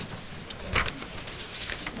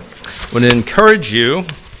I would encourage you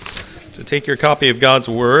to take your copy of God's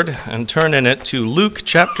Word and turn in it to Luke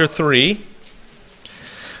chapter 3.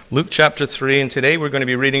 Luke chapter 3, and today we're going to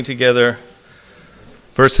be reading together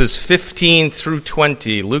verses 15 through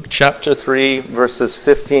 20. Luke chapter 3, verses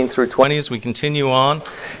 15 through 20 as we continue on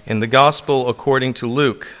in the Gospel according to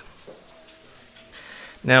Luke.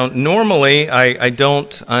 Now, normally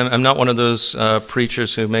I'm not one of those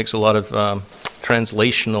preachers who makes a lot of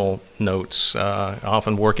translational notes,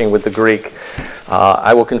 often working with the Greek.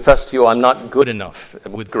 I will confess to you I'm not good enough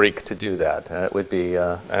with Greek to do that. It would be,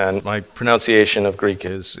 and my pronunciation of Greek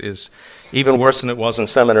is even worse than it was in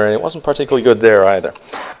seminary, and it wasn't particularly good there either.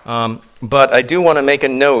 But I do want to make a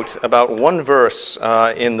note about one verse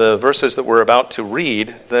in the verses that we're about to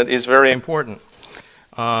read that is very important.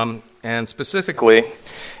 And specifically,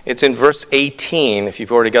 it's in verse 18, if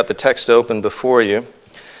you've already got the text open before you.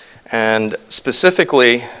 And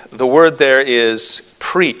specifically, the word there is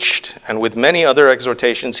preached, and with many other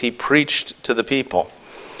exhortations, he preached to the people.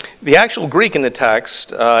 The actual Greek in the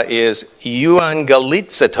text is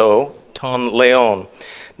euangelizeto ton leon.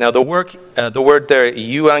 Now, the word there,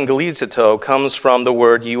 euangelizeto, comes from the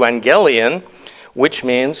word euangelion, which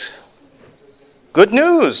means good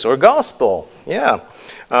news or gospel. Yeah.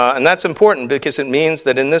 And that's important because it means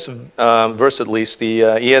that in this verse at least, the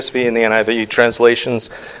ESV and the NIV translations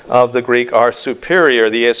of the Greek are superior.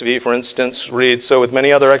 The ESV, for instance, reads, "So with many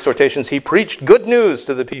other exhortations, he preached good news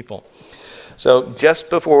to the people." So just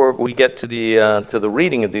before we get to the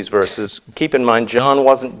reading of these verses, keep in mind John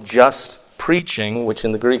wasn't just preaching, which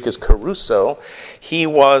in the Greek is kerusso. He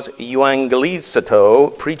was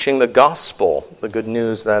euangelizeto, preaching the gospel, the good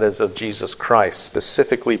news that is of Jesus Christ,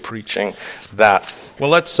 specifically preaching that. Well,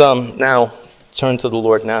 let's now turn to the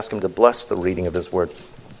Lord and ask him to bless the reading of his word.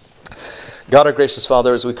 God, our gracious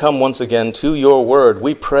Father, as we come once again to your word,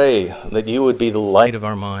 we pray that you would be the light of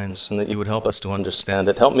our minds and that you would help us to understand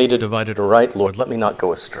it. Help me to divide it aright, Lord. Let me not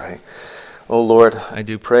go astray. Oh, Lord, I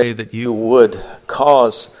do pray that you would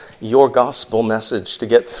cause your gospel message to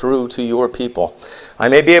get through to your people. I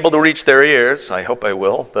may be able to reach their ears, I hope I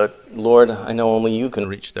will, but Lord, I know only you can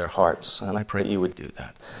reach their hearts, and I pray you would do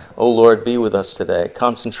that. Oh Lord, be with us today.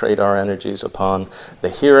 Concentrate our energies upon the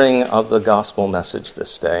hearing of the gospel message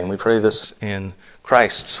this day, and we pray this in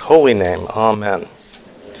Christ's holy name. Amen.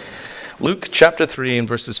 Luke chapter 3 and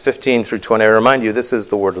verses 15 through 20. I remind you, this is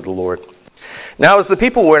the word of the Lord. Now, as the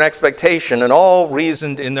people were in expectation, and all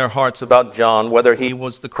reasoned in their hearts about John, whether he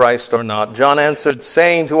was the Christ or not, John answered,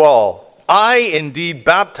 saying to all, I indeed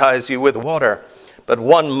baptize you with water, but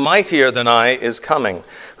one mightier than I is coming,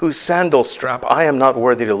 whose sandal strap I am not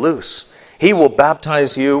worthy to loose. He will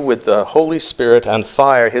baptize you with the Holy Spirit and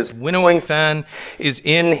fire. His winnowing fan is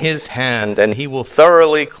in his hand, and he will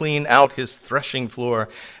thoroughly clean out his threshing floor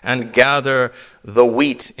and gather the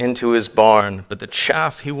wheat into his barn. But the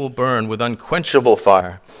chaff he will burn with unquenchable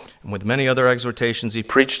fire. And with many other exhortations he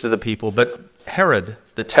preached to the people. But Herod,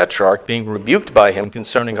 the tetrarch, being rebuked by him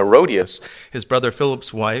concerning Herodias, his brother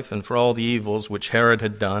Philip's wife, and for all the evils which Herod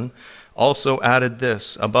had done, also added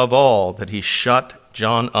this, above all, that he shut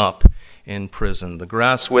John up in prison. The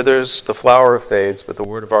grass withers, the flower fades, but the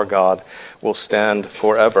word of our God will stand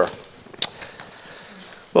forever.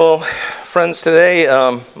 Well, friends, today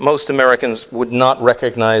most Americans would not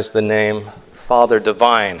recognize the name Father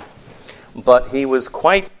Divine, but he was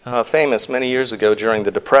quite famous many years ago during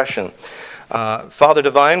the Depression. Father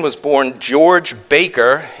Divine was born George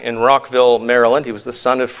Baker in Rockville, Maryland. He was the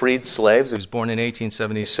son of freed slaves. He was born in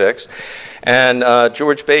 1876. And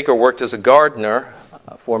George Baker worked as a gardener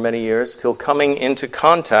for many years till coming into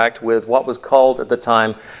contact with what was called at the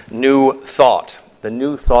time New Thought, the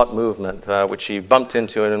New Thought movement, which he bumped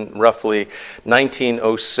into in roughly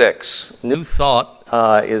 1906. New Thought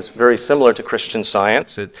is very similar to Christian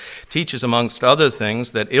Science. It teaches, amongst other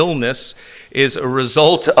things, that illness is a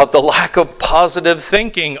result of the lack of positive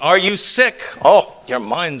thinking. Are you sick? Oh, your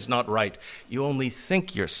mind's not right. You only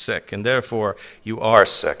think you're sick, and therefore you are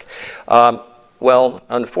sick. Well,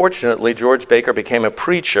 unfortunately, George Baker became a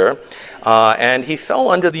preacher, and he fell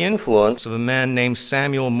under the influence of a man named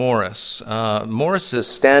Samuel Morris. Morris's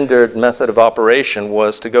standard method of operation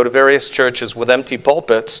was to go to various churches with empty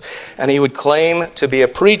pulpits, and he would claim to be a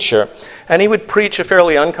preacher, and he would preach a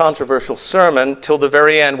fairly uncontroversial sermon till the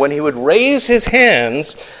very end, when he would raise his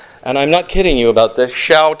hands, and I'm not kidding you about this,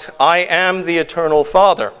 shout, I am the eternal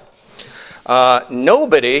Father.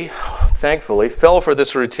 Nobody, thankfully, fell for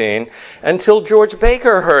this routine until George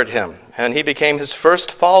Baker heard him, and he became his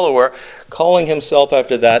first follower, calling himself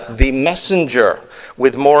after that the Messenger,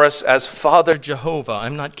 with Morris as Father Jehovah.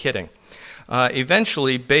 I'm not kidding.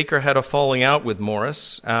 Eventually, Baker had a falling out with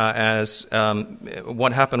Morris, as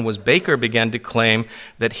what happened was Baker began to claim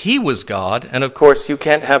that he was God, and of course you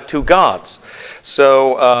can't have two gods.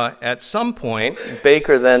 So at some point,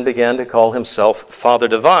 Baker then began to call himself Father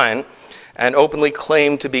Divine, and openly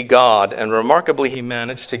claimed to be God, and remarkably he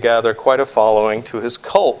managed to gather quite a following to his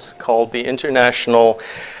cult called the International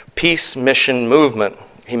Peace Mission Movement.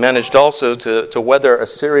 He managed also to weather a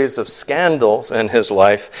series of scandals in his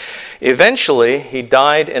life. Eventually, he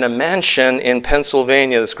died in a mansion in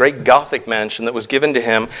Pennsylvania, this great Gothic mansion that was given to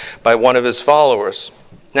him by one of his followers.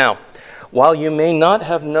 Now, while you may not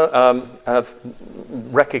have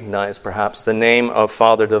recognized perhaps the name of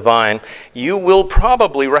Father Divine, you will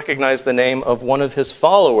probably recognize the name of one of his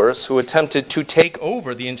followers who attempted to take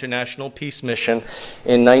over the International Peace Mission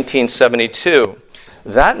in 1972.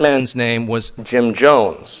 That man's name was Jim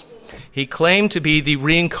Jones. He claimed to be the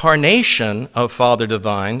reincarnation of Father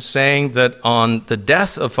Divine, saying that on the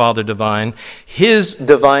death of Father Divine, his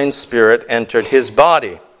divine spirit entered his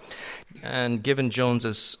body. And given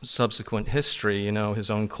Jones's subsequent history,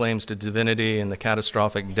 his own claims to divinity and the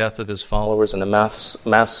catastrophic death of his followers and a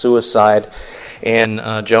mass suicide in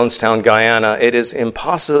Jonestown, Guyana, it is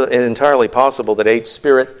entirely possible that a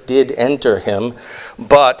spirit did enter him,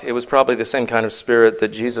 but it was probably the same kind of spirit that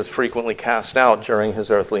Jesus frequently cast out during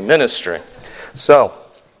his earthly ministry. So,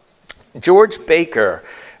 George Baker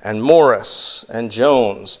and Morris and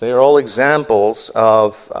Jones, they are all examples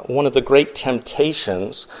of one of the great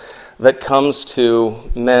temptations that comes to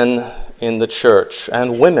men in the church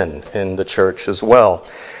and women in the church as well.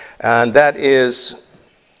 And that is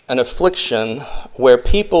an affliction where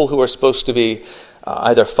people who are supposed to be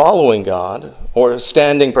either following God or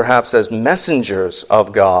standing perhaps as messengers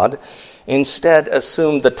of God instead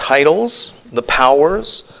assume the titles, the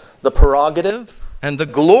powers, the prerogative, and the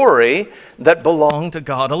glory that belong to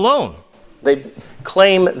God alone. They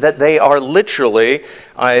claim that they are literally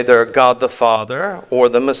either God the Father or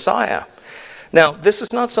the Messiah. Now, this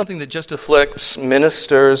is not something that just afflicts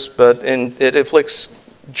ministers, but it afflicts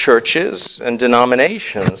churches and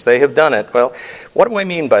denominations. They have done it. Well, what do I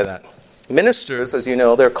mean by that? Ministers, as you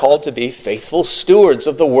know, they're called to be faithful stewards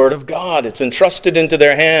of the Word of God. It's entrusted into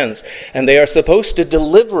their hands, and they are supposed to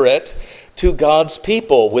deliver it to God's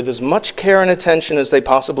people with as much care and attention as they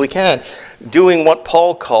possibly can, doing what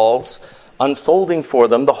Paul calls unfolding for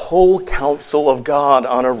them the whole counsel of God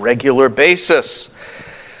on a regular basis.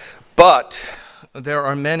 But there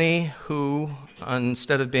are many who,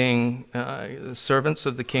 instead of being servants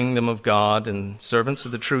of the kingdom of God and servants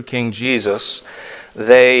of the true King Jesus,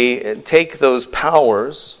 they take those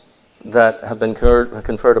powers that have been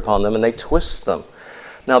conferred upon them and they twist them.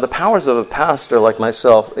 Now, the powers of a pastor like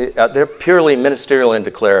myself, they're purely ministerial and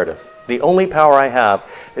declarative. The only power I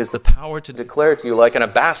have is the power to declare to you, like an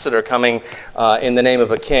ambassador coming in the name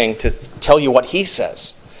of a king, to tell you what he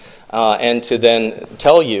says. And to then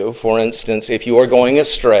tell you, for instance, if you are going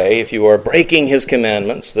astray, if you are breaking his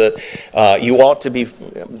commandments, that you ought to be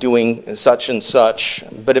doing such and such,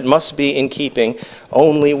 but it must be in keeping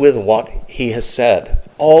only with what he has said.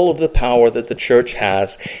 All of the power that the church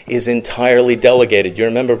has is entirely delegated. You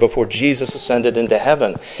remember before Jesus ascended into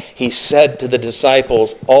heaven, he said to the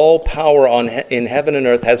disciples, all power in heaven and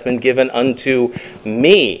earth has been given unto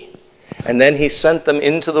me. And then he sent them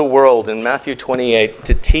into the world in Matthew 28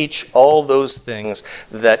 to teach all those things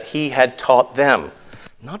that he had taught them,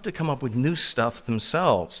 not to come up with new stuff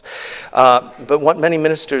themselves. But what many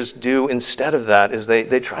ministers do instead of that is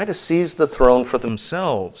they try to seize the throne for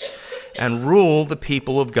themselves and rule the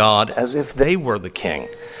people of God as if they were the king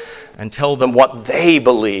and tell them what they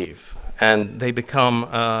believe. And they become,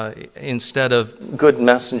 instead of good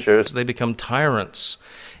messengers, they become tyrants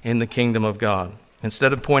in the kingdom of God.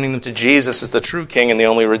 Instead of pointing them to Jesus as the true King and the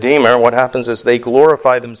only Redeemer, what happens is they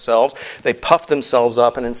glorify themselves, they puff themselves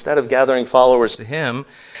up, and instead of gathering followers to him,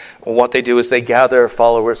 what they do is they gather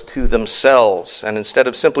followers to themselves. And instead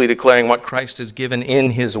of simply declaring what Christ has given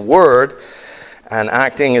in his word and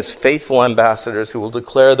acting as faithful ambassadors who will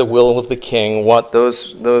declare the will of the King, what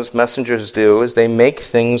those messengers do is they make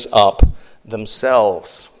things up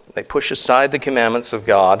themselves. They push aside the commandments of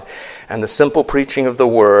God and the simple preaching of the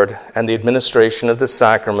word and the administration of the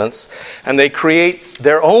sacraments, and they create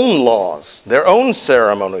their own laws, their own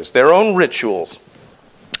ceremonies, their own rituals,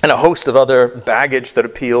 and a host of other baggage that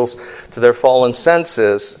appeals to their fallen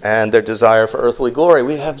senses and their desire for earthly glory.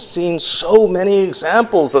 We have seen so many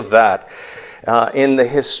examples of that in the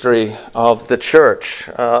history of the church.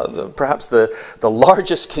 Perhaps the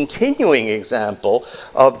largest continuing example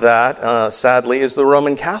of that, sadly, is the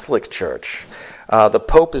Roman Catholic Church. the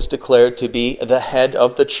Pope is declared to be the head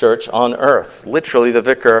of the church on earth, literally the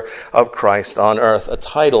vicar of Christ on earth, a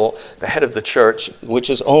title, the head of the church, which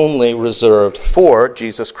is only reserved for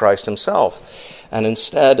Jesus Christ himself. And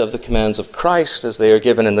instead of the commands of Christ as they are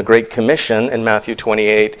given in the Great Commission in Matthew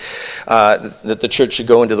 28, that the church should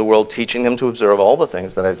go into the world teaching them to observe all the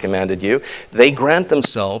things that I've commanded you, they grant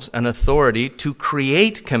themselves an authority to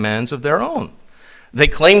create commands of their own. They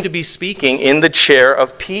claim to be speaking in the chair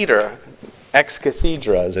of Peter, ex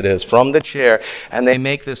cathedra as it is, from the chair, and they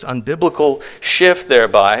make this unbiblical shift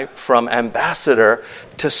thereby from ambassador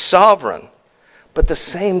to sovereign. But the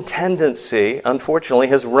same tendency, unfortunately,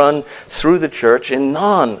 has run through the church in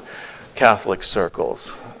non-Catholic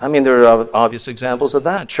circles. I mean, there are obvious examples of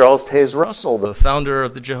that. Charles Taze Russell, the founder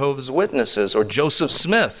of the Jehovah's Witnesses, or Joseph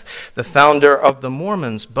Smith, the founder of the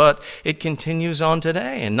Mormons. But it continues on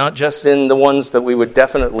today, and not just in the ones that we would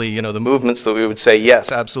definitely, the movements that we would say,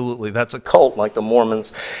 yes, absolutely, that's a cult, like the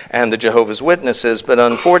Mormons and the Jehovah's Witnesses, but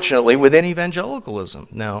unfortunately within evangelicalism.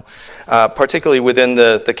 Now, particularly within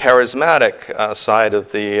the charismatic side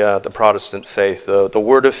of the Protestant faith, the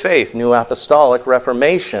Word of Faith, New Apostolic,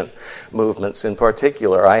 Reformation movements in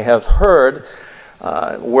particular. I have heard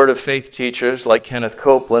Word of Faith teachers like Kenneth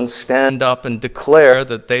Copeland stand up and declare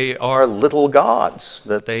that they are little gods,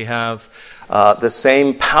 that they have the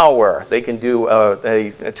same power. They can do,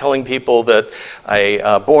 telling people that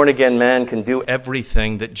a born-again man can do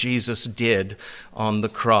everything that Jesus did on the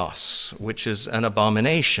cross, which is an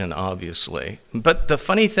abomination, obviously. But the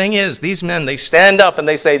funny thing is, these men, they stand up and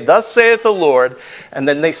they say, "Thus saith the Lord," and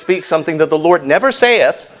then they speak something that the Lord never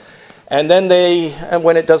saith. And then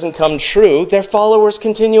when it doesn't come true, their followers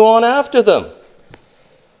continue on after them.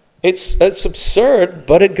 It's absurd,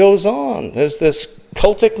 but it goes on. There's this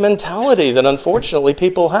cultic mentality that unfortunately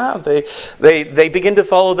people have. They begin to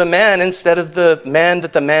follow the man instead of the man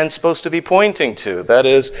that the man's supposed to be pointing to. That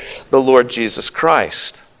is the Lord Jesus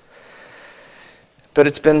Christ. But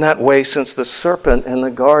it's been that way since the serpent in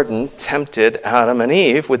the garden tempted Adam and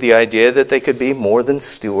Eve with the idea that they could be more than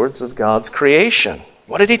stewards of God's creation.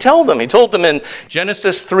 What did he tell them? He told them in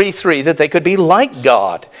Genesis 3:3 that they could be like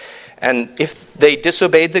God. And if they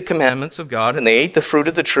disobeyed the commandments of God and they ate the fruit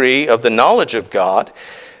of the tree of the knowledge of God,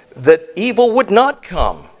 that evil would not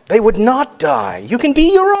come. They would not die. You can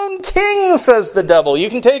be your own king, says the devil. You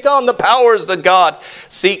can take on the powers that God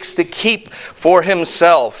seeks to keep for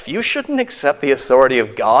himself. You shouldn't accept the authority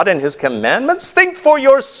of God and his commandments. Think for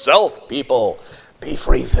yourself, people. Be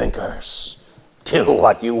free thinkers. Do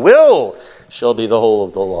what you will shall be the whole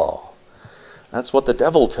of the law. That's what the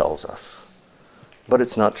devil tells us. But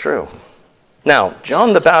it's not true. Now,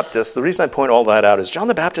 John the Baptist, the reason I point all that out is John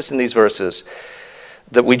the Baptist in these verses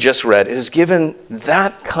that we just read is given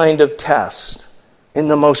that kind of test in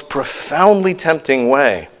the most profoundly tempting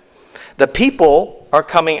way. The people are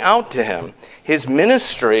coming out to him. His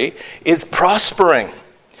ministry is prospering.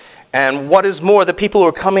 And what is more, the people who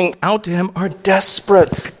are coming out to him are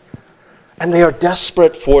desperate. And they are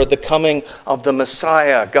desperate for the coming of the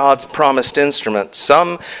Messiah, God's promised instrument.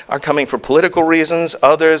 Some are coming for political reasons,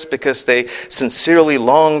 others because they sincerely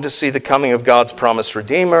long to see the coming of God's promised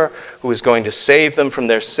Redeemer, who is going to save them from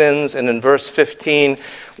their sins. And in verse 15,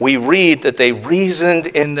 we read that they reasoned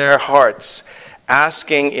in their hearts,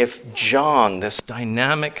 asking if John, this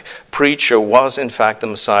dynamic preacher, was in fact the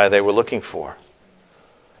Messiah they were looking for.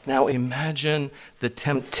 Now imagine the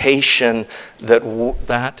temptation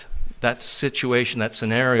that situation, that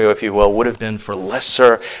scenario, if you will, would have been for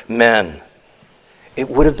lesser men. It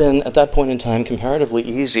would have been, at that point in time, comparatively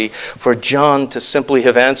easy for John to simply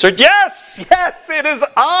have answered, "Yes, yes, it is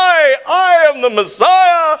I am the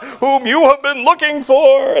Messiah whom you have been looking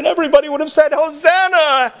for." And everybody would have said,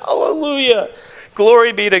 "Hosanna, hallelujah,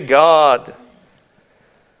 glory be to God."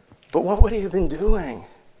 But what would he have been doing?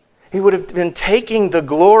 He would have been taking the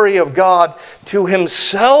glory of God to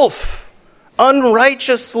himself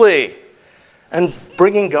unrighteously and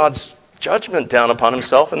bringing God's judgment down upon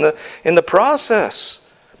himself in the process.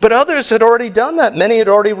 But others had already done that. Many had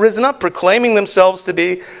already risen up, proclaiming themselves to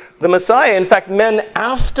be the Messiah. In fact, men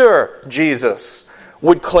after Jesus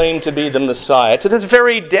would claim to be the Messiah. To this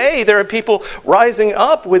very day, there are people rising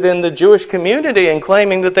up within the Jewish community and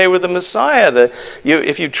claiming that they were the Messiah.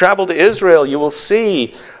 If you travel to Israel, you will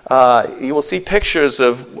see pictures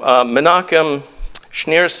of Menachem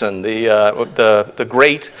Schneerson, the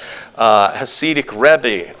great Hasidic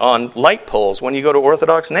Rebbe, on light poles when you go to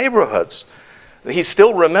Orthodox neighborhoods. He's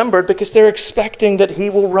still remembered because they're expecting that he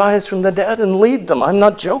will rise from the dead and lead them. I'm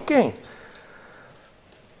not joking.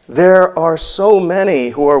 There are so many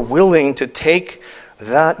who are willing to take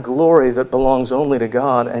that glory that belongs only to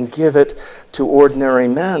God and give it to ordinary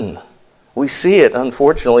men. We see it,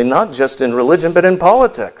 unfortunately, not just in religion, but in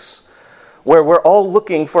politics, where we're all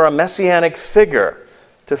looking for a messianic figure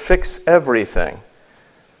to fix everything.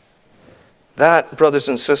 That, brothers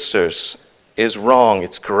and sisters, is wrong.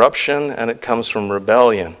 It's corruption, and it comes from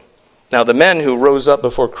rebellion. Now, the men who rose up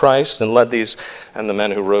before Christ and led these, and the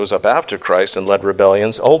men who rose up after Christ and led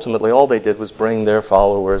rebellions, ultimately all they did was bring their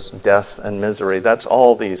followers death and misery. That's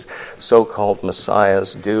all these so-called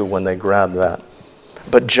messiahs do when they grab that.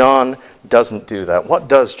 But John doesn't do that. What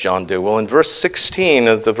does John do? Well, in verse 16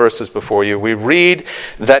 of the verses before you, we read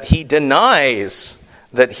that he denies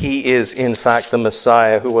that he is in fact the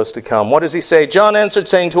Messiah who was to come. What does he say? John answered,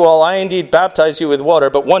 saying to all, I indeed baptize you with water,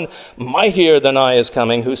 but one mightier than I is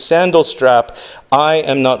coming, whose sandal strap I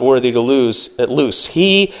am not worthy to loose.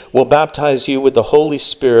 He will baptize you with the Holy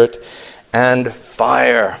Spirit and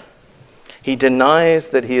fire. He denies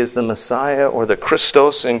that he is the Messiah, or the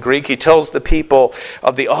Christos in Greek. He tells the people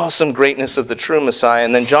of the awesome greatness of the true Messiah.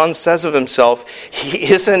 And then John says of himself,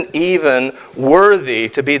 he isn't even worthy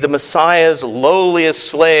to be the Messiah's lowliest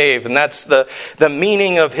slave. And that's the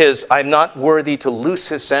meaning of his, I'm not worthy to loose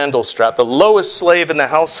his sandal strap. The lowest slave in the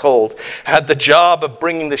household had the job of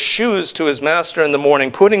bringing the shoes to his master in the morning,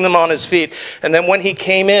 putting them on his feet. And then when he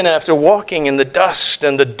came in after walking in the dust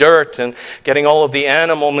and the dirt and getting all of the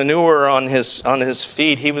animal manure on his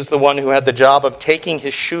feet, he was the one who had the job of taking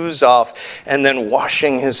his shoes off and then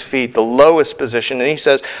washing his feet, the lowest position. And he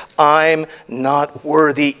says, I'm not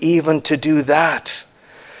worthy even to do that.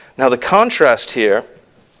 Now the contrast here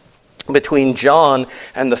between John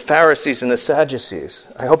and the Pharisees and the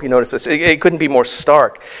Sadducees, I hope you notice this, it couldn't be more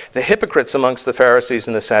stark. The hypocrites amongst the Pharisees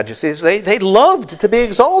and the Sadducees, they loved to be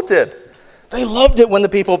exalted. They loved it when the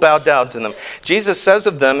people bowed down to them. Jesus says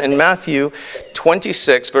of them in Matthew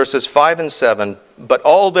 26, verses 5 and 7, but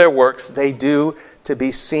all their works they do to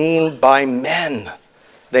be seen by men.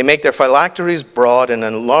 They make their phylacteries broad and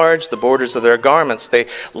enlarge the borders of their garments. They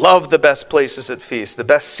love the best places at feasts, the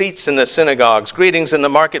best seats in the synagogues, greetings in the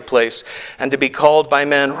marketplace, and to be called by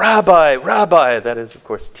men, Rabbi, Rabbi, that is, of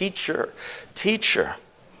course, teacher, teacher.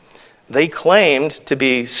 They claimed to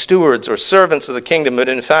be stewards or servants of the kingdom, but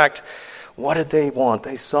in fact, what did they want?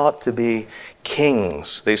 They sought to be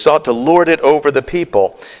kings. They sought to lord it over the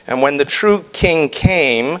people. And when the true king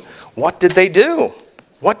came, what did they do?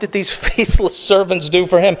 What did these faithless servants do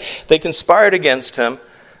for him? They conspired against him,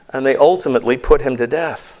 and they ultimately put him to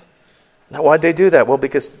death. Now, why'd they do that? Well,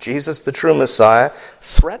 because Jesus, the true Messiah,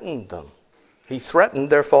 threatened them. He threatened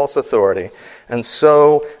their false authority, and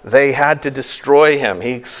so they had to destroy him.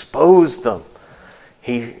 He exposed them.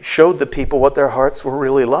 He showed the people what their hearts were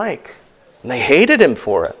really like. And they hated him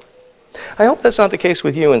for it. I hope that's not the case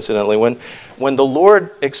with you, incidentally. When the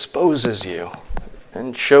Lord exposes you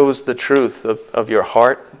and shows the truth of your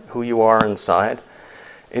heart, who you are inside,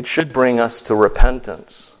 it should bring us to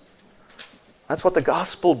repentance. That's what the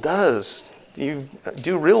gospel does. You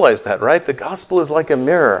do realize that, right? The gospel is like a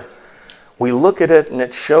mirror. We look at it and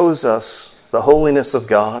it shows us the holiness of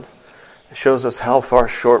God. It shows us how far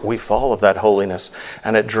short we fall of that holiness,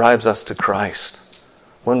 and it drives us to Christ.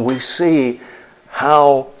 When we see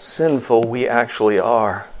how sinful we actually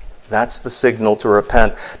are, that's the signal to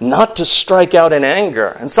repent, not to strike out in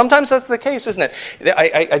anger. And sometimes that's the case, isn't it?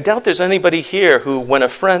 I doubt there's anybody here who, when a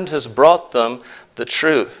friend has brought them the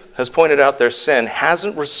truth, has pointed out their sin,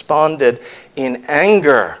 hasn't responded in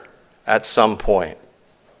anger at some point.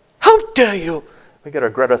 How dare you? We got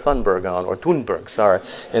our Greta Thunberg on, or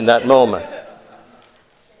Thunberg, in that moment.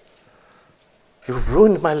 You've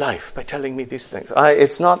ruined my life by telling me these things.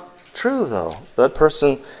 It's not true, though. That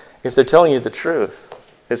person, if they're telling you the truth,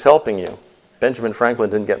 is helping you. Benjamin Franklin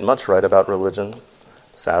didn't get much right about religion,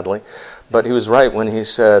 sadly. But he was right when he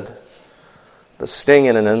said, the sting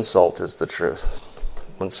in an insult is the truth,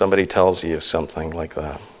 when somebody tells you something like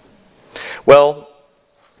that. Well,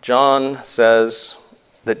 John says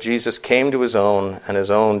that Jesus came to his own, and his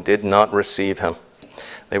own did not receive him.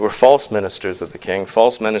 They were false ministers of the king,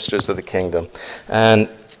 false ministers of the kingdom. And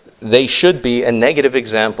they should be a negative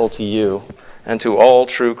example to you and to all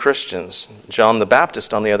true Christians. John the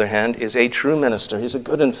Baptist, on the other hand, is a true minister. He's a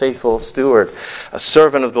good and faithful steward, a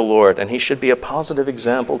servant of the Lord, and he should be a positive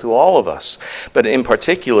example to all of us, but in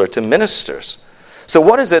particular to ministers. So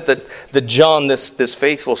what is it that John, this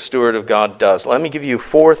faithful steward of God, does? Let me give you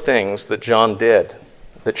 4 things that John did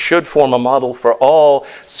that should form a model for all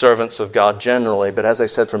servants of God generally, but as I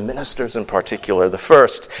said, for ministers in particular. The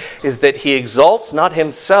first is that he exalts not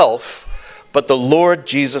himself, but the Lord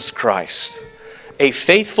Jesus Christ. A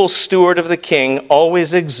faithful steward of the king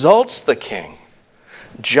always exalts the king.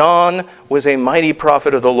 John was a mighty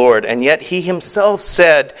prophet of the Lord, and yet he himself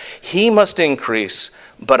said he must increase,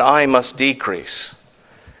 but I must decrease.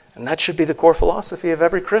 And that should be the core philosophy of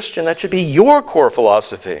every Christian. That should be your core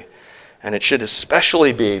philosophy. And it should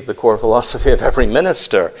especially be the core philosophy of every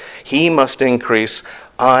minister. He must increase,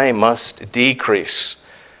 I must decrease.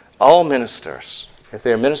 All ministers, if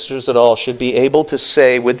they are ministers at all, should be able to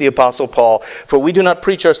say with the Apostle Paul, "For we do not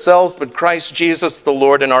preach ourselves, but Christ Jesus the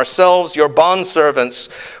Lord, and ourselves your bondservants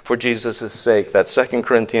for Jesus' sake." That's 2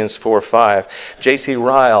 Corinthians 4:5. J.C.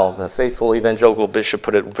 Ryle, the faithful evangelical bishop,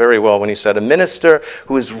 put it very well when he said, "A minister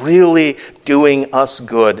who is really doing us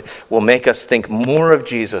good will make us think more of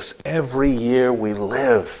Jesus every year we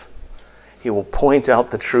live. He will point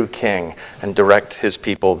out the true King and direct his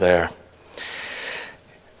people there."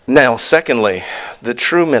 Now, secondly, the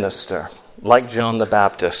true minister, like John the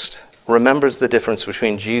Baptist, remembers the difference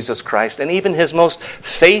between Jesus Christ and even his most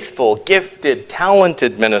faithful, gifted,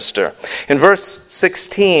 talented minister. In verse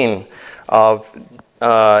 16 of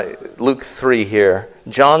Luke 3 here,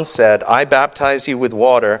 John said, "I baptize you with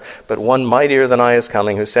water, but one mightier than I is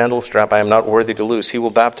coming, whose sandal strap I am not worthy to loose. He will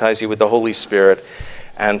baptize you with the Holy Spirit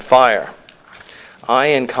and fire." I,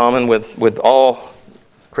 in common with all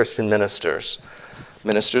Christian ministers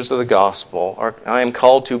of the gospel, I am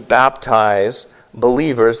called to baptize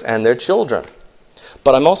believers and their children.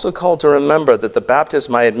 But I'm also called to remember that the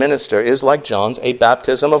baptism I administer is, like John's, a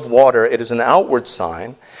baptism of water. It is an outward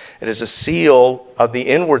sign. It is a seal of the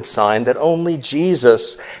inward sign that only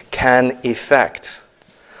Jesus can effect.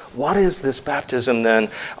 What is this baptism then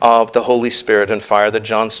of the Holy Spirit and fire that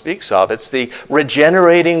John speaks of? It's the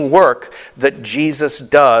regenerating work that Jesus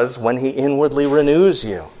does when he inwardly renews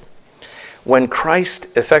you. When Christ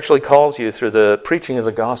effectually calls you through the preaching of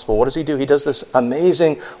the gospel, what does he do? He does this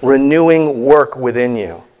amazing renewing work within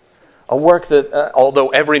you. A work that, although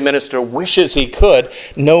every minister wishes he could,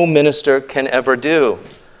 no minister can ever do.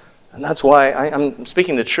 And that's why I'm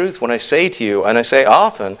speaking the truth when I say to you, and I say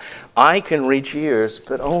often, I can reach ears,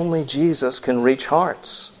 but only Jesus can reach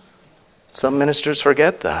hearts. Some ministers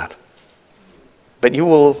forget that. But you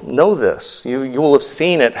will know this. You will have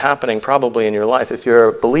seen it happening probably in your life. If you're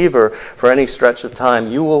a believer for any stretch of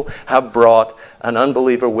time, you will have brought an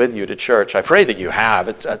unbeliever with you to church. I pray that you have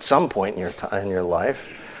at some point in your life.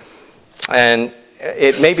 And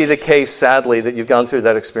it may be the case, sadly, that you've gone through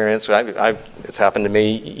that experience. It's happened to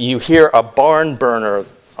me. You hear a barn burner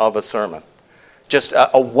of a sermon. Just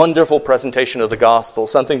a wonderful presentation of the gospel,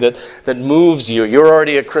 something that moves you. You're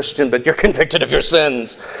already a Christian, but you're convicted of your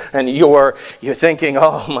sins. And you're thinking,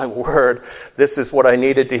 oh, my word, this is what I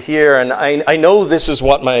needed to hear. And I know this is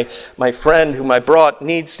what my friend whom I brought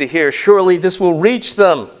needs to hear. Surely this will reach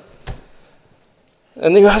them.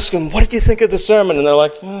 And then you ask them, what did you think of the sermon? And they're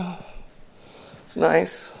like, oh, it's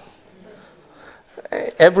nice.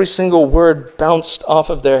 Every single word bounced off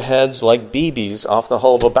of their heads like BBs off the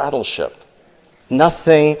hull of a battleship.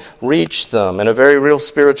 Nothing reached them in a very real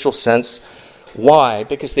spiritual sense. Why?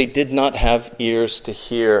 Because they did not have ears to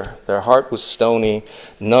hear. Their heart was stony.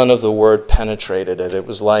 None of the word penetrated it. It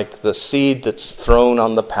was like the seed that's thrown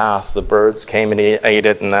on the path. The birds came and ate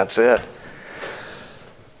it, and that's it.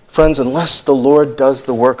 Friends, unless the Lord does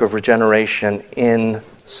the work of regeneration in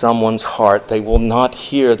someone's heart, they will not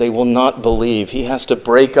hear. They will not believe. He has to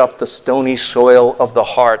break up the stony soil of the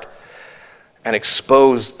heart and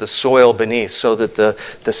expose the soil beneath so that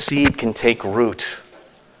the seed can take root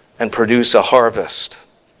and produce a harvest.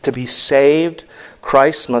 To be saved,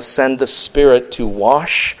 Christ must send the Spirit to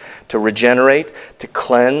wash, to regenerate, to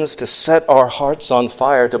cleanse, to set our hearts on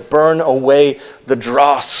fire, to burn away the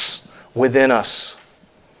dross within us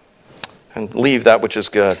and leave that which is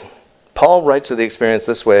good. Paul writes of the experience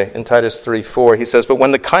this way in Titus 3:4. He says, "But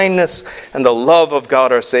when the kindness and the love of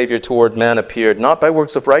God our Savior toward man appeared, not by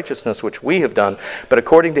works of righteousness which we have done, but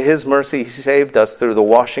according to his mercy he saved us through the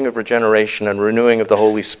washing of regeneration and renewing of the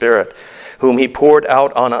Holy Spirit, whom he poured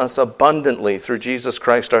out on us abundantly through Jesus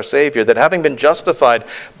Christ our Savior, that having been justified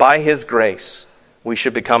by his grace, we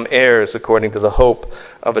should become heirs according to the hope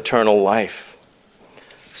of eternal life."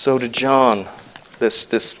 So to John,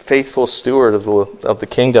 this faithful steward of the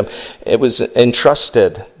kingdom, it was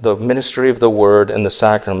entrusted, the ministry of the word and the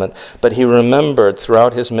sacrament. But he remembered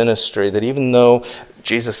throughout his ministry that even though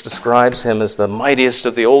Jesus describes him as the mightiest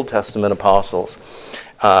of the Old Testament apostles,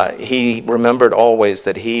 he remembered always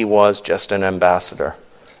that he was just an ambassador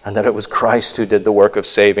and that it was Christ who did the work of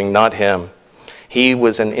saving, not him. He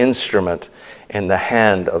was an instrument in the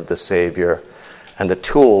hand of the Savior, and the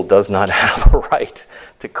tool does not have a right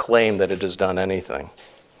to claim that it has done anything.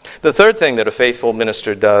 The third thing that a faithful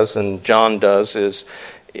minister does, and John does, is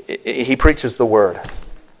he preaches the word.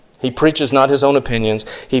 He preaches not his own opinions.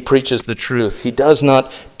 He preaches the truth. He does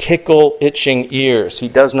not tickle itching ears. He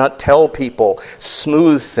does not tell people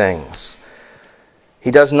smooth things.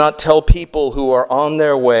 He does not tell people who are on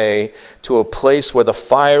their way to a place where the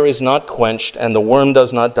fire is not quenched and the worm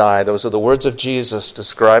does not die. Those are the words of Jesus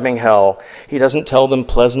describing hell. He doesn't tell them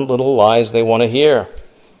pleasant little lies they want to hear.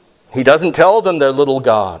 He doesn't tell them they're little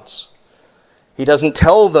gods. He doesn't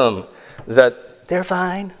tell them that they're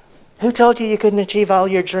fine. Who told you couldn't achieve all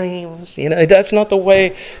your dreams? That's not the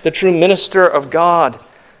way the true minister of God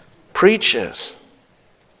preaches.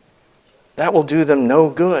 That will do them no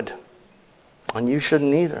good. And you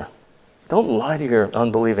shouldn't either. Don't lie to your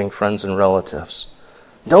unbelieving friends and relatives.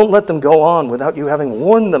 Don't let them go on without you having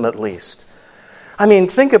warned them at least. I mean,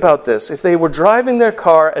 think about this. If they were driving their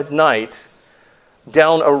car at night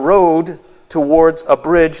down a road towards a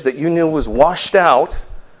bridge that you knew was washed out,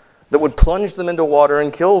 that would plunge them into water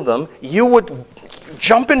and kill them, you would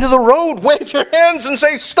jump into the road, wave your hands and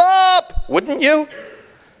say, "Stop!" Wouldn't you?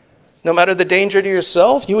 No matter the danger to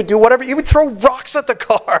yourself, you would do whatever. You would throw rocks at the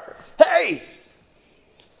car. Hey!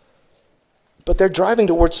 But they're driving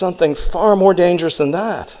towards something far more dangerous than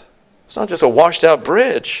that. It's not just a washed out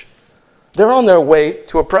bridge. They're on their way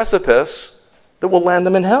to a precipice that will land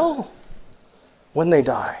them in hell when they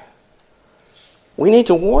die. We need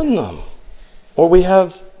to warn them, or we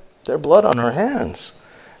have their blood on our hands.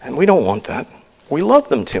 And we don't want that. We love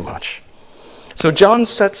them too much. So John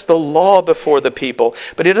sets the law before the people,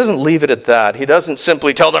 but he doesn't leave it at that. He doesn't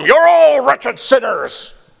simply tell them, "You're all wretched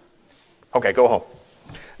sinners." Okay, go home.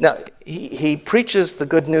 Now, he preaches the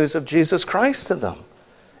good news of Jesus Christ to them.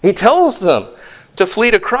 He tells them to flee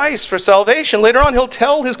to Christ for salvation. Later on, he'll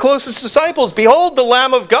tell his closest disciples, "Behold the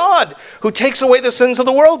Lamb of God who takes away the sins of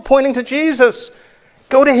the world," pointing to Jesus.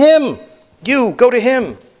 Go to him. You, go to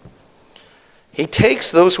him. He takes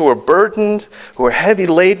those who are burdened, who are heavy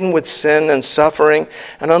laden with sin and suffering,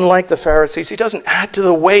 and unlike the Pharisees, he doesn't add to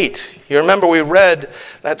the weight. You remember we read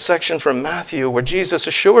that section from Matthew where Jesus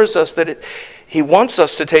assures us that he wants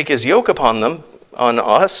us to take his yoke upon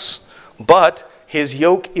us, but his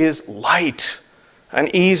yoke is light and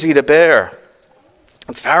easy to bear.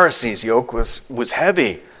 The Pharisees' yoke was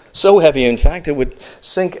heavy, so heavy, in fact, it would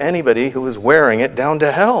sink anybody who was wearing it down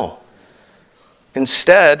to hell.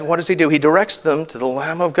 Instead, what does he do? He directs them to the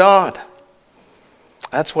Lamb of God.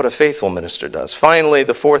 That's what a faithful minister does. Finally,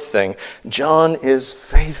 the fourth thing, John is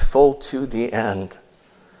faithful to the end.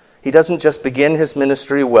 He doesn't just begin his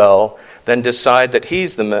ministry well, then decide that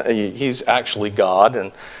he's actually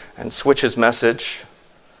God and switch his message,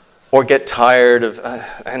 or get tired of,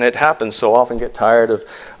 and it happens so often, get tired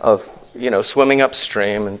of swimming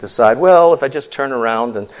upstream and decide, well, if I just turn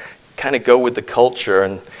around and kind of go with the culture,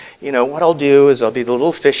 and what I'll do is I'll be the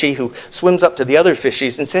little fishy who swims up to the other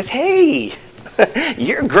fishies and says, "Hey,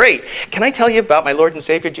 you're great. Can I tell you about my Lord and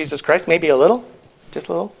Savior Jesus Christ? Maybe a little, just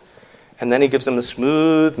a little." And then he gives them a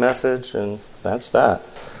smooth message, and that's that.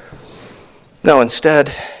 No,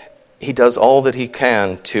 instead, he does all that he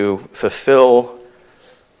can to fulfill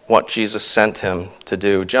what Jesus sent him to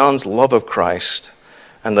do. John's love of Christ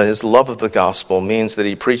and his love of the gospel means that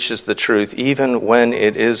he preaches the truth even when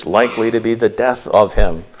it is likely to be the death of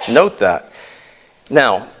him. Note that.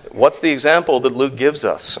 Now, what's the example that Luke gives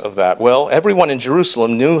us of that? Well, everyone in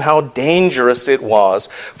Jerusalem knew how dangerous it was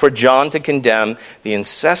for John to condemn the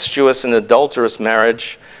incestuous and adulterous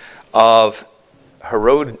marriage of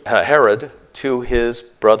Herod to his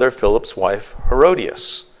brother Philip's wife,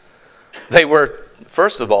 Herodias. They were,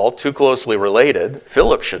 first of all, too closely related.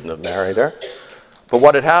 Philip shouldn't have married her. But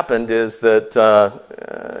what had happened is that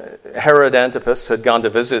Herod Antipas had gone to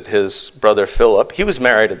visit his brother Philip. He was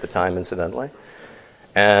married at the time, incidentally.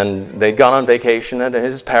 And they'd gone on vacation at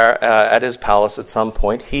his palace at some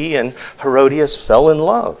point. He and Herodias fell in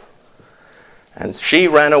love. And she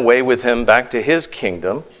ran away with him back to his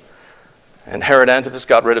kingdom. And Herod Antipas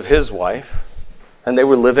got rid of his wife. And they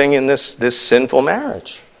were living in this sinful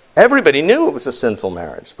marriage. Everybody knew it was a sinful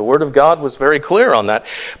marriage. The Word of God was very clear on that.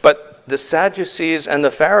 But the Sadducees and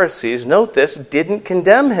the Pharisees, note this, didn't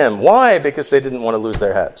condemn him. Why? Because they didn't want to lose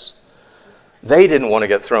their heads. They didn't want to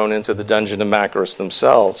get thrown into the dungeon of Machaerus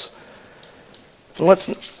themselves. And let's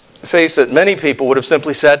face it, many people would have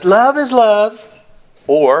simply said, "Love is love."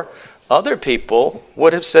 Or other people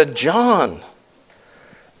would have said, "John,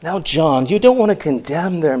 now John, you don't want to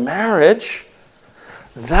condemn their marriage.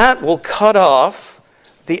 That will cut off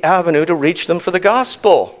the avenue to reach them for the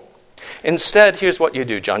gospel. Instead, here's what you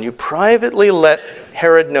do, John. You privately let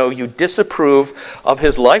Herod know you disapprove of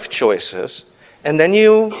his life choices, and then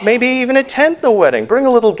you maybe even attend the wedding. Bring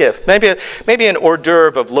a little gift, maybe an hors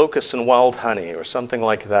d'oeuvre of locusts and wild honey or something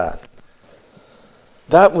like that."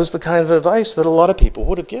 That was the kind of advice that a lot of people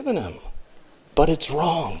would have given him. But it's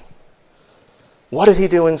wrong. What did he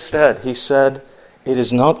do instead? He said, "It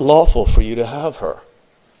is not lawful for you to have her.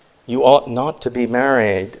 You ought not to be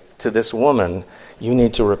married to this woman. You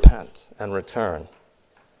need to repent and return."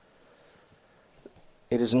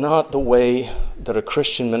 It is not the way that a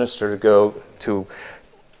Christian minister to go to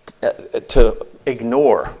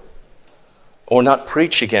ignore or not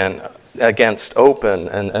preach again against open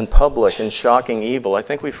and public and shocking evil. I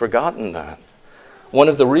think we've forgotten that. One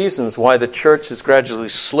of the reasons why the church is gradually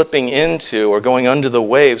slipping into or going under the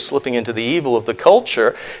wave, slipping into the evil of the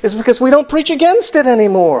culture, is because we don't preach against it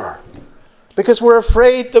anymore. Because we're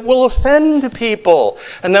afraid that we'll offend people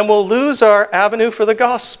and then we'll lose our avenue for the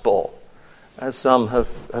gospel, as some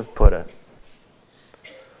have put it.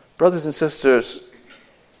 Brothers and sisters,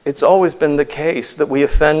 it's always been the case that we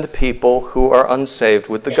offend people who are unsaved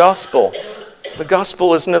with the gospel. The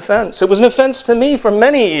gospel is an offense. It was an offense to me for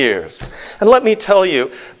many years. And let me tell you,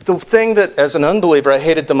 the thing that as an unbeliever I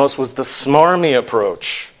hated the most was the smarmy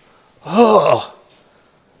approach. Oh,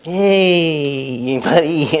 hey,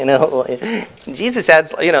 buddy, Jesus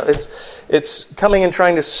adds, it's coming and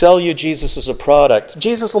trying to sell you Jesus as a product.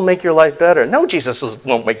 Jesus will make your life better. No, Jesus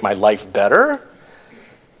won't make my life better.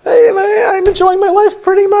 I'm enjoying my life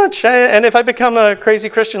pretty much. And if I become a crazy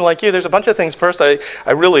Christian like you, there's a bunch of things first I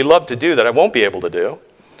really love to do that I won't be able to do.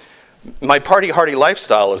 My party-hardy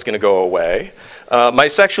lifestyle is going to go away. My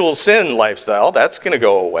sexual sin lifestyle, that's going to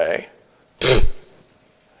go away.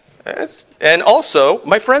 And also,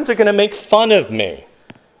 my friends are going to make fun of me.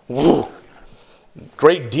 Woo.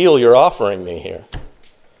 Great deal you're offering me here.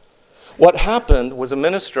 What happened was a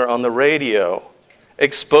minister on the radio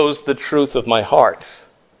exposed the truth of my heart.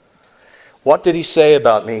 What did he say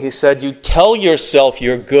about me? He said, "You tell yourself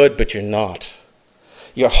you're good, but you're not.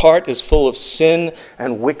 Your heart is full of sin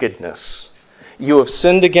and wickedness. You have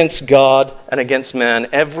sinned against God and against man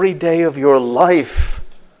every day of your life.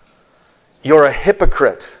 You're a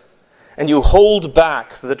hypocrite, and you hold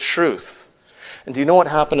back the truth." And do you know what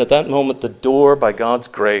happened at that moment? The door, by God's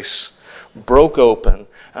grace, broke open,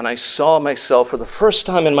 and I saw myself for the first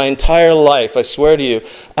time in my entire life, I swear to you,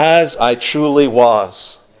 as I truly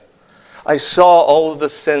was. I saw all of the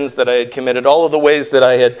sins that I had committed, all of the ways that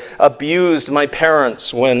I had abused my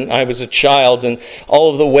parents when I was a child, and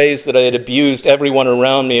all of the ways that I had abused everyone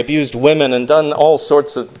around me, abused women, and done all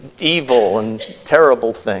sorts of evil and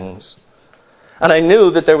terrible things. And I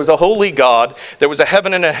knew that there was a holy God, there was a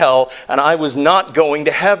heaven and a hell, and I was not going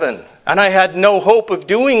to heaven. And I had no hope of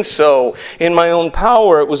doing so in my own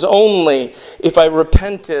power. It was only if I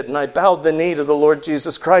repented and I bowed the knee to the Lord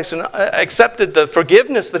Jesus Christ and I accepted the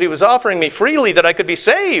forgiveness that he was offering me freely that I could be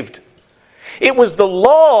saved. It was the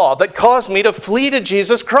law that caused me to flee to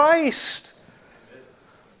Jesus Christ.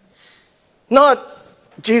 Not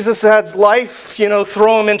Jesus adds life,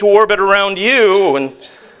 throw him into orbit around you and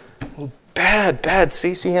bad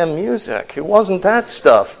CCM music. It wasn't that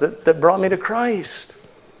stuff that brought me to Christ.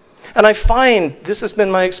 And I find, this has been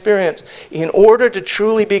my experience, in order to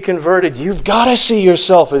truly be converted, you've got to see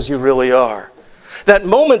yourself as you really are. That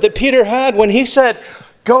moment that Peter had when he said,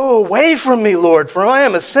 "Go away from me, Lord, for I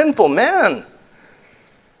am a sinful man."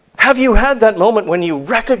 Have you had that moment when you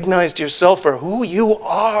recognized yourself for who you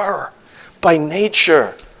are by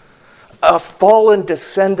nature? A fallen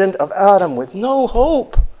descendant of Adam with no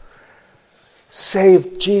hope.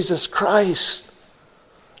 Save Jesus Christ.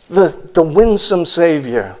 The winsome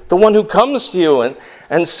Savior, the one who comes to you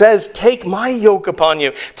and says, "Take my yoke upon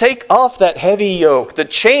you. Take off that heavy yoke, the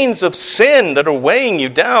chains of sin that are weighing you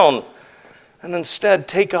down, and instead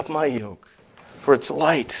take up my yoke, for it's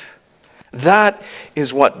light." That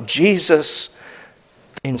is what Jesus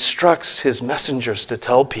instructs his messengers to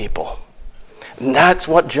tell people. And that's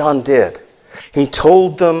what John did. He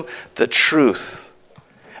told them the truth.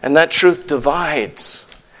 And that truth divides.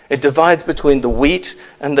 It divides between the wheat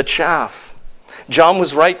and the chaff. John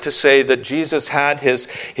was right to say that Jesus had his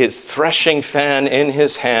threshing fan in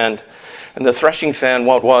his hand. And the threshing fan,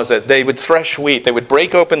 what was it? They would thresh wheat. They would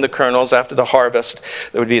break open the kernels after the harvest.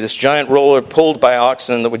 There would be this giant roller pulled by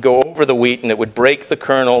oxen that would go over the wheat and it would break the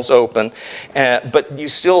kernels open. But you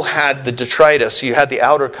still had the detritus. You had the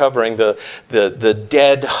outer covering, the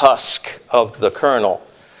dead husk of the kernel.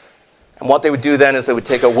 And what they would do then is they would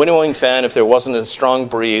take a winnowing fan if there wasn't a strong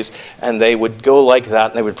breeze, and they would go like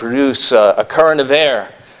that, and they would produce a current of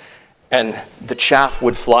air, and the chaff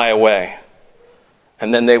would fly away.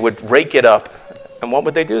 And then they would rake it up, and what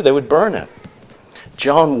would they do? They would burn it.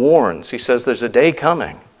 John warns, he says there's a day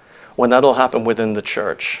coming when that'll happen within the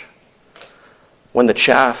church, when the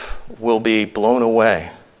chaff will be blown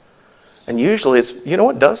away. And usually it's,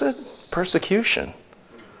 what does it? Persecution.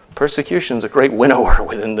 Persecution is a great winnower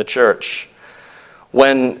within the church.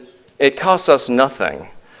 When it costs us nothing,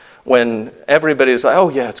 when everybody's like, oh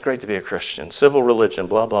yeah, it's great to be a Christian, civil religion,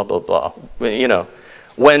 blah, blah, blah, blah.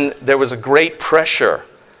 When there was a great pressure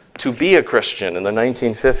to be a Christian in the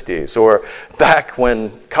 1950s, or back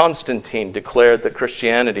when Constantine declared that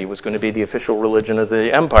Christianity was going to be the official religion of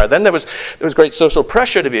the empire, then there was great social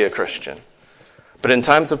pressure to be a Christian. But in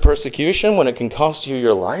times of persecution, when it can cost you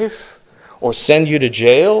your life, or send you to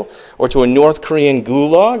jail, or to a North Korean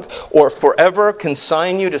gulag, or forever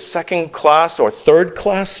consign you to second-class or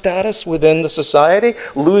third-class status within the society,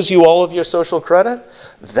 lose you all of your social credit,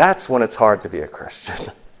 that's when it's hard to be a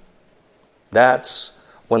Christian. That's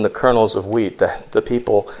when the kernels of wheat, the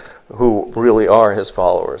people who really are his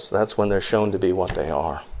followers, that's when they're shown to be what they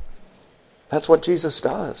are. That's what Jesus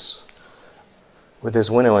does with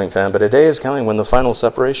his winnowing fan. But a day is coming when the final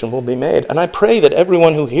separation will be made. And I pray that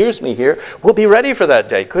everyone who hears me here will be ready for that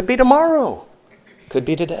day. Could be tomorrow. Could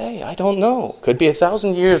be today. I don't know. Could be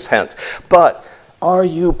 1,000 years hence. But are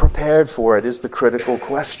you prepared for it is the critical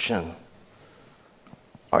question.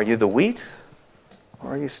 Are you the wheat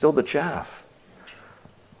or are you still the chaff?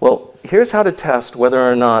 Well, here's how to test whether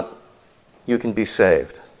or not you can be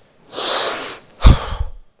saved.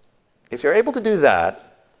 If you're able to do that,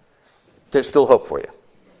 there's still hope for you.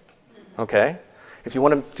 Okay? If you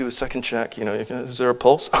want to do a second check, is there a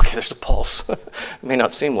pulse? Okay, there's a pulse. It may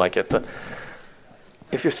not seem like it, but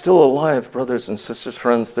if you're still alive, brothers and sisters,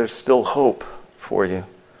 friends, there's still hope for you.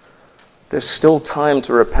 There's still time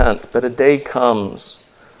to repent, but a day comes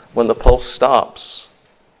when the pulse stops,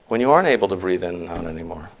 when you aren't able to breathe in and out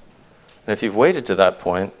anymore. And if you've waited to that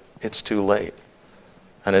point, it's too late.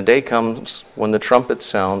 And a day comes when the trumpet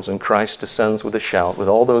sounds and Christ descends with a shout with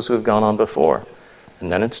all those who have gone on before.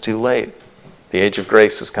 And then it's too late. The age of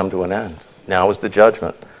grace has come to an end. Now is the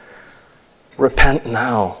judgment. Repent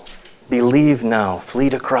now. Believe now.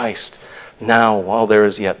 Flee to Christ now while there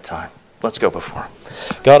is yet time. Let's go before him.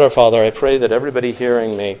 God our Father, I pray that everybody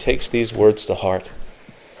hearing me takes these words to heart.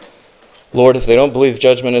 Lord, if they don't believe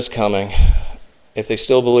judgment is coming, if they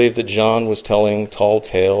still believe that John was telling tall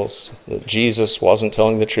tales, that Jesus wasn't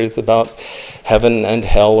telling the truth about heaven and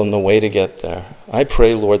hell and the way to get there, I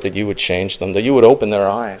pray, Lord, that you would change them, that you would open their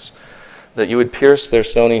eyes, that you would pierce their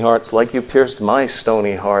stony hearts like you pierced my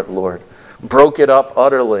stony heart, Lord. Broke it up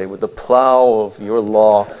utterly with the plow of your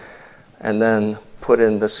law, and then put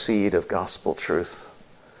in the seed of gospel truth.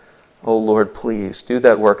 Oh, Lord, please do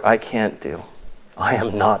that work I can't do. I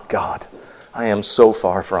am not God. I am so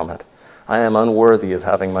far from it. I am unworthy of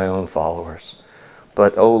having my own followers.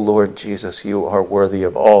 But, oh Lord Jesus, you are worthy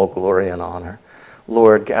of all glory and honor.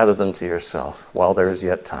 Lord, gather them to yourself while there is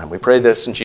yet time. We pray this in Jesus' name.